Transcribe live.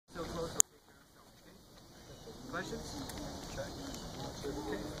questions? Check.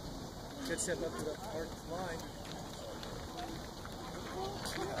 Good step up to the arc line.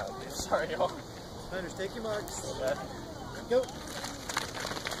 Sorry, y'all. Runners, take your marks. Okay. Go.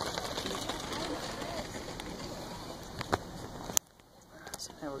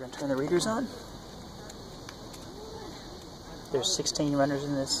 So now we're going to turn the readers on. There's 16 runners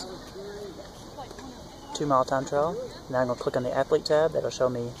in this 2-mile time trial. Now I'm going to click on the athlete tab. That'll show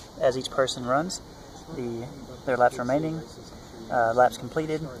me, as each person runs, their laps remaining, laps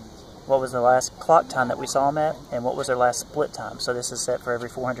completed, what was the last clock time that we saw them at, and what was their last split time. So this is set for every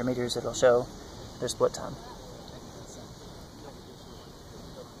 400 meters. It'll show their split time.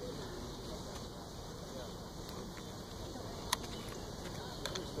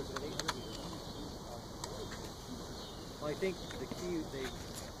 Well, I think the key,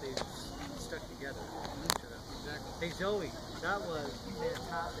 they stuck together. Exactly. Hey Zoe, that was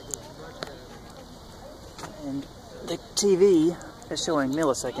fantastic. It was much better. And the TV is showing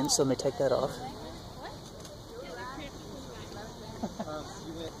milliseconds, so let me take that off.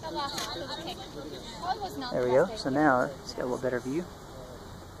 There we go. So now it's got a little better view.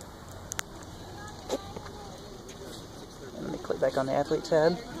 Let me click back on the athlete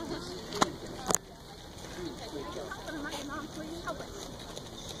tab.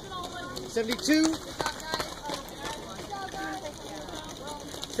 $72,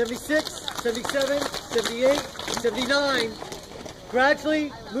 76, 77, 78, 79.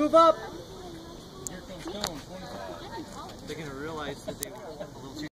 Gradually move up.